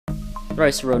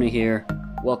Thricearoni here.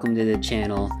 Welcome to the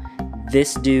channel.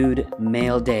 This dude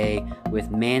mail day with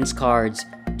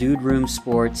ManzCards, Dude Room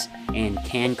Sports, and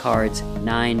CanCards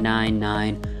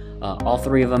 999. All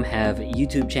three of them have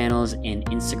YouTube channels and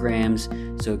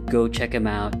Instagrams, so go check them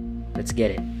out. Let's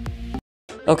get it.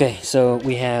 Okay, so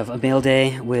we have a mail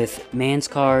day with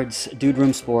ManzCards, Dude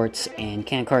Room Sports, and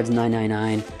CanCards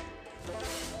 999.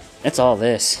 That's all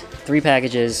this. 3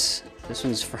 packages. This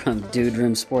one's from Dude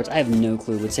Room Sports. I have no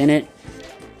clue what's in it,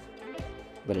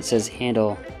 but it says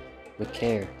handle with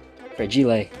care.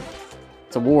 Fragile.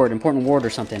 It's a ward, important ward or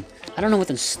something. I don't know what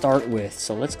to start with,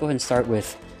 so let's go ahead and start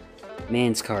with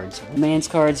ManzCards.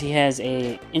 ManzCards, he has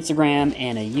a Instagram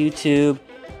and a YouTube.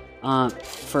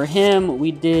 For him,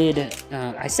 we did,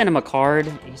 I sent him a card.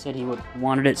 He said he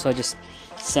wanted it, so I just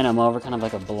sent him over, kind of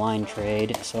like a blind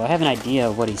trade. So I have an idea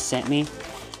of what he sent me.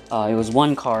 It was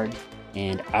one card,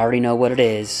 and I already know what it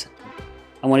is.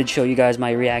 I wanted to show you guys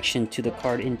my reaction to the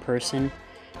card in person.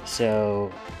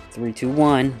 So, 3, 2,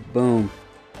 1, boom.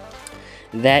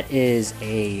 That is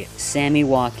a Sammy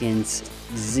Watkins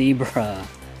Zebra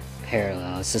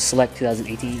parallel. It's a Select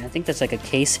 2018. I think that's like a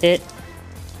case hit.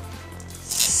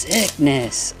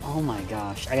 Sickness! Oh my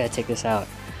gosh, I gotta take this out.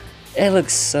 It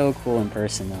looks so cool in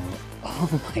person though.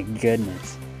 Oh my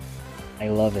goodness. I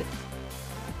love it.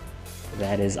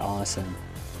 That is awesome.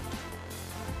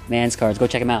 ManzCards, go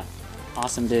check him out.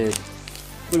 Awesome dude.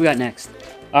 What do we got next?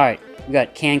 Alright, we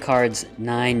got CanCards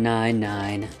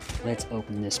 999. Let's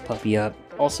open this puppy up.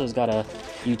 Also, has got a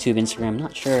YouTube, Instagram. I'm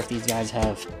not sure if these guys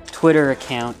have Twitter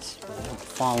accounts, but I don't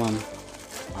follow them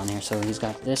on there. So he's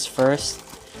got this first.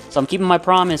 So I'm keeping my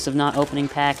promise of not opening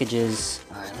packages.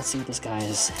 Alright, let's see what this guy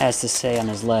has to say on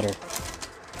his letter.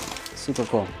 Super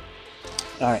cool.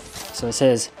 Alright, so it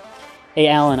says, "Hey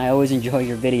Alan, I always enjoy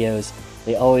your videos.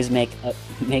 They always make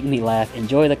me laugh.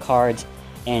 Enjoy the cards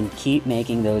and keep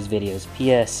making those videos.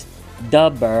 P.S.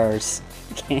 Dubbers."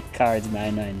 CanCards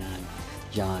 999.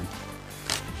 John.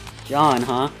 John,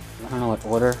 huh? I don't know what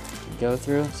order to go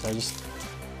through, so I just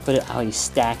put it how he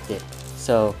stacked it.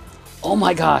 So, oh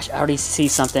my gosh, I already see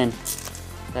something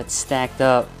that's stacked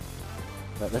up.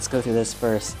 But let's go through this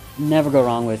first. Never go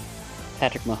wrong with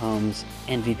Patrick Mahomes,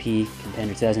 MVP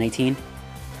contender 2018.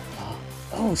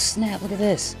 Oh snap, look at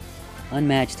this.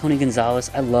 Unmatched Tony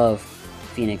Gonzalez. I love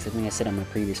Phoenix. I think I said on my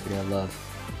previous video I love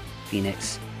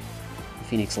Phoenix. The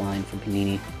Phoenix line from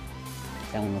Panini.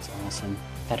 That one looks awesome.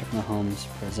 Patrick Mahomes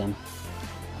Prism.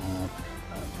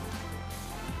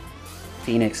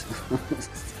 Phoenix.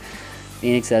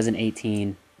 Phoenix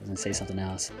 2018. Doesn't say something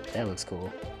else. That looks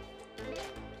cool.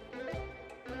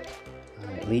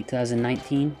 Alright, Elite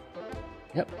 2019.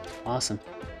 Yep, awesome.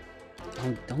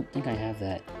 I don't think I have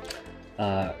that.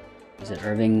 Is it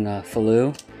Irving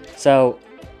Falou? So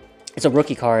it's a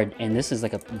rookie card, and this is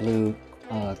like a blue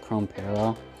chrome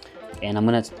parallel. And I'm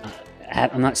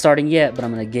not starting yet, but I'm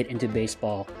gonna get into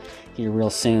baseball here real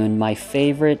soon. My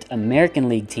favorite American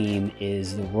League team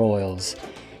is the Royals,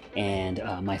 and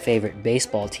my favorite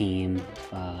baseball team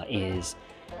is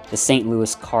the St.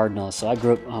 Louis Cardinals. So I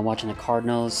grew up watching the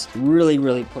Cardinals.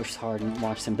 Really pushed hard and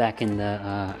watched them back in the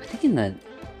I think in the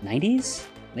 90s,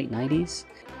 late 90s.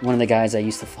 One of the guys I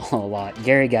used to follow a lot,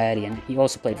 Gary Gaetti, and he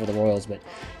also played for the Royals, but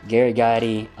Gary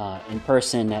Gaetti, in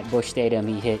person at Busch Stadium,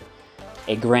 he hit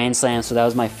a Grand Slam, so that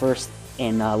was my first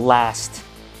and last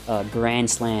Grand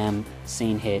Slam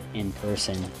scene hit in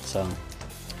person. So,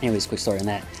 anyways, quick story on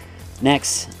that.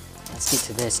 Next, let's get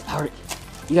to this.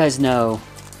 You guys know,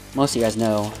 most of you guys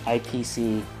know,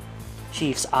 IPC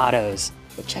Chiefs Autos,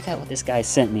 but check out what this guy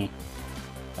sent me.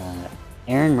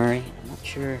 Aaron Murray, I'm not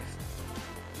sure if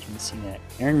you can see that.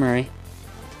 Aaron Murray,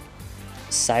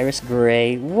 Cyrus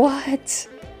Gray, what?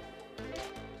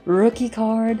 Rookie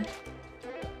card?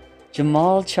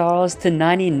 Jamal Charles to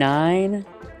 99?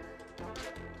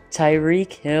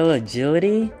 Tyreek Hill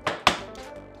agility?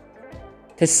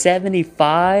 To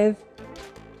 75?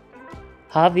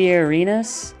 Javier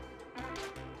Arenas?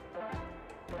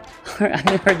 I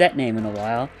haven't heard that name in a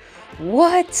while.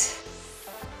 What?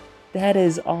 That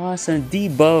is awesome.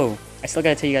 Debo. I still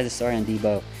gotta tell you guys a story on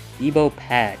Debo. Debo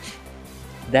patch.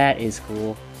 That is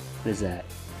cool. What is that?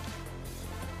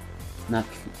 Not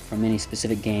from any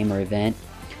specific game or event.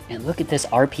 And look at this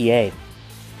RPA.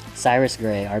 Cyrus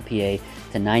Gray, RPA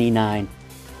to 99.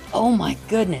 Oh my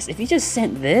goodness. If he just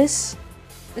sent this,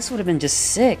 this would have been just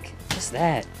sick. Just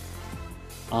that.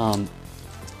 I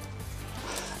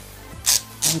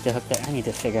need to hook that. I need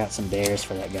to figure out some bears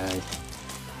for that guy.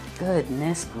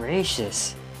 Goodness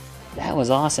gracious. That was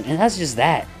awesome. And that's just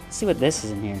that. Let's see what this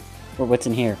is in here. Or what's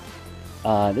in here.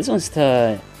 This one's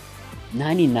to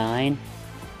 99.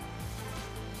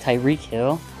 Tyreek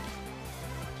Hill.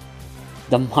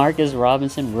 The Marcus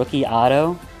Robinson rookie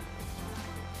auto.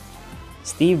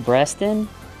 Steve Breston.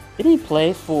 Didn't he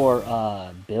play for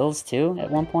Bills too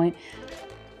at one point?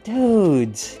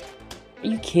 Dudes, are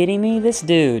you kidding me? This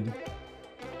dude.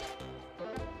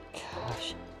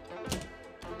 Gosh.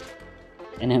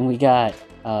 And then we got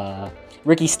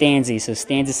Ricky Stanzi, so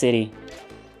Stanza City.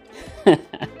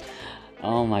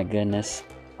 Oh my goodness.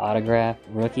 Autograph,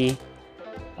 rookie.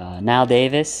 Nile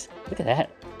Davis. Look at that.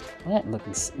 That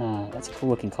looking, that's a cool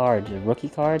looking card. The rookie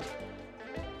card.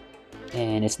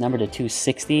 And it's numbered to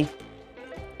 260.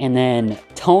 And then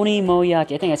Tony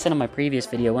Moyaki. I think I said in my previous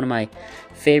video, one of my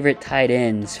favorite tight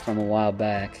ends from a while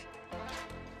back.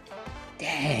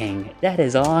 Dang, that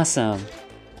is awesome.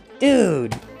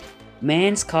 Dude.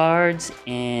 ManzCards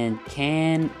and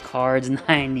Can Cards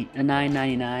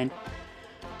 $9.99.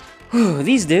 Whew,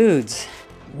 these dudes.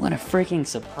 What a freaking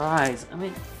surprise. I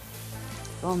mean,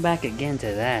 going back again to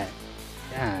that.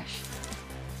 Gosh.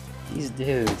 These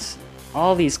dudes.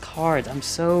 All these cards. I'm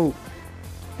so...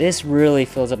 This really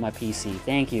fills up my PC.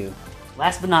 Thank you.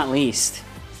 Last but not least.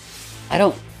 I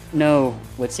don't know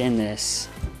what's in this.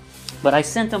 But I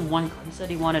sent him one... He said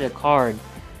he wanted a card.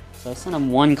 So I sent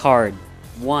him one card.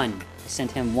 One. I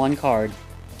sent him one card.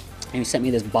 And he sent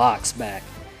me this box back.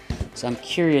 So I'm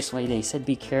curious what he said.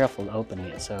 Be careful opening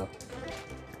it. So...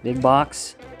 Big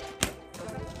box.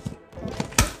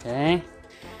 Okay.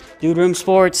 Dude Room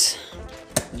Sports.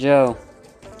 Joe.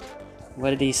 What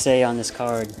did he say on this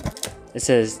card? It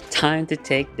says, time to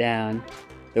take down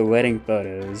the wedding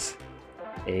photos.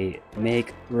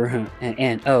 Make room.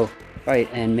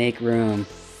 And make room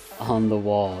on the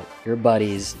wall. Your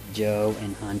buddies, Joe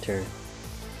and Hunter.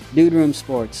 Dude Room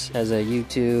Sports has a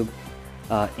YouTube,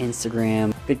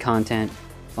 Instagram, good content,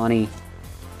 funny,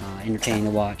 entertaining to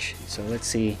watch. So let's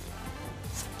see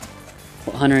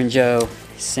what Hunter and Joe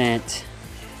sent.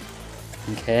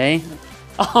 Okay.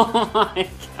 Oh my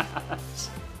gosh.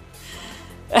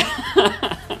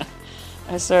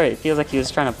 I'm sorry, it feels like he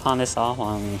was trying to pawn this off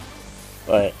on me.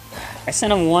 But I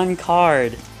sent him one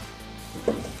card.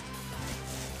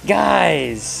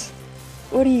 Guys,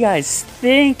 what are you guys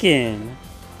thinking?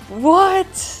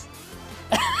 What?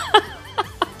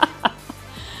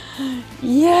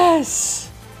 Yes!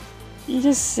 You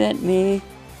just sent me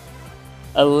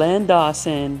a Len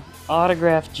Dawson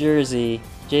autographed jersey,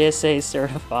 JSA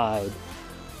certified.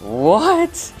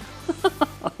 What?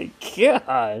 Oh my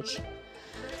gosh.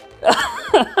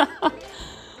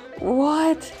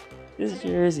 What? This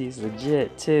jersey's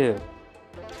legit too.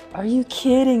 Are you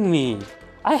kidding me?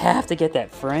 I have to get that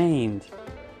framed.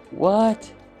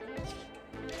 What?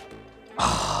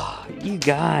 Oh, you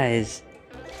guys.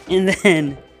 And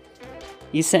then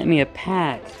you sent me a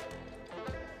pack.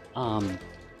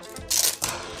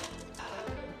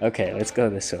 Okay, let's go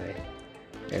this way.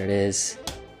 There it is.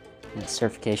 That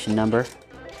certification number.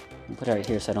 I'll put it right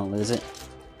here so I don't lose it.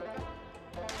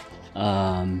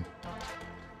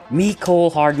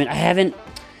 Mecole Hardman. I've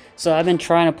been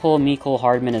trying to pull Mecole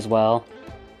Hardman as well.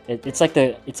 It's like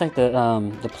the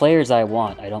players I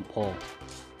want, I don't pull.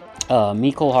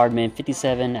 Mecole Hardman,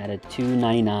 57 out of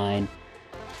 299.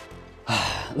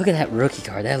 Look at that rookie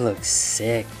card. That looks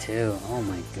sick too. Oh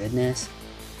my goodness.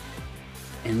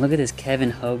 And look at this Kevin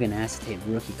Hogan acetate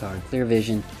rookie card. Clear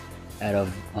vision out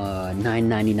of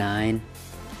 $9.99.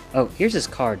 Oh, here's his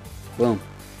card. Boom.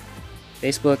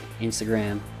 Facebook,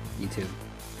 Instagram, YouTube.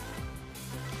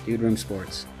 Dude Room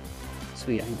Sports.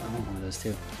 Sweet. I want one of those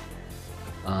too.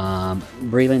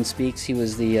 Breland Speaks. He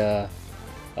was the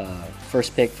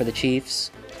first pick for the Chiefs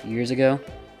years ago.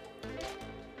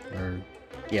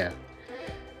 Yeah.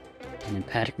 And then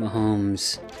Patrick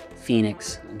Mahomes,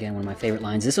 Phoenix. Again, one of my favorite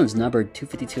lines. This one's numbered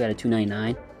 252 out of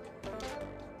 299.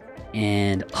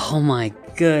 And, oh my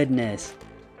goodness.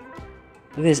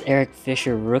 Look at this Eric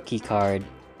Fisher rookie card.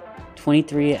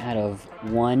 23 out of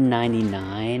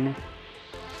 199.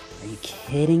 Are you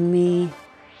kidding me?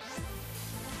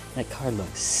 That card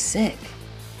looks sick.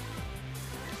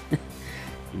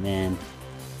 And then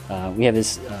we have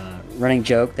this running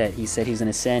joke that he said he's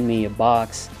going to send me a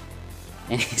box.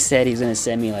 And he said he's going to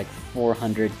send me like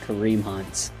 400 Kareem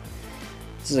Hunts.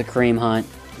 This is a Kareem Hunt,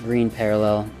 green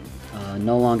parallel.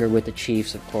 No longer with the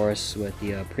Chiefs, of course, with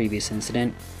the previous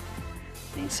incident.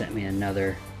 And he sent me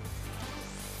another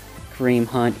Kareem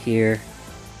Hunt here.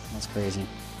 That's crazy.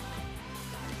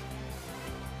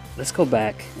 Let's go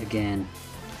back again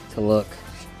to look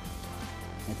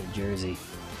at the jersey.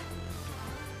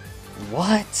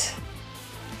 What?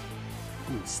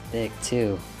 It's thick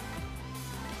too.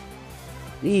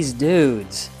 These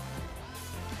dudes.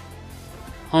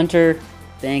 Hunter,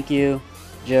 thank you.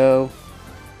 Joe,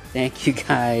 thank you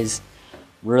guys.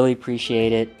 Really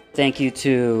appreciate it. Thank you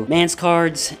to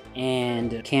ManzCards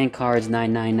and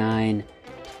CanCards999.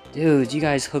 Dudes, you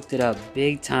guys hooked it up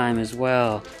big time as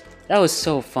well. That was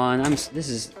so fun. This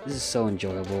is so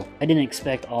enjoyable. I didn't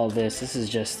expect all this. This is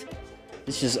just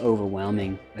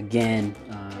overwhelming. Again,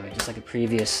 just like a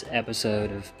previous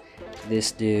episode of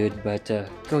this dude. But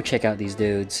go check out these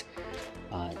dudes.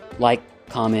 Like,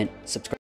 comment, subscribe.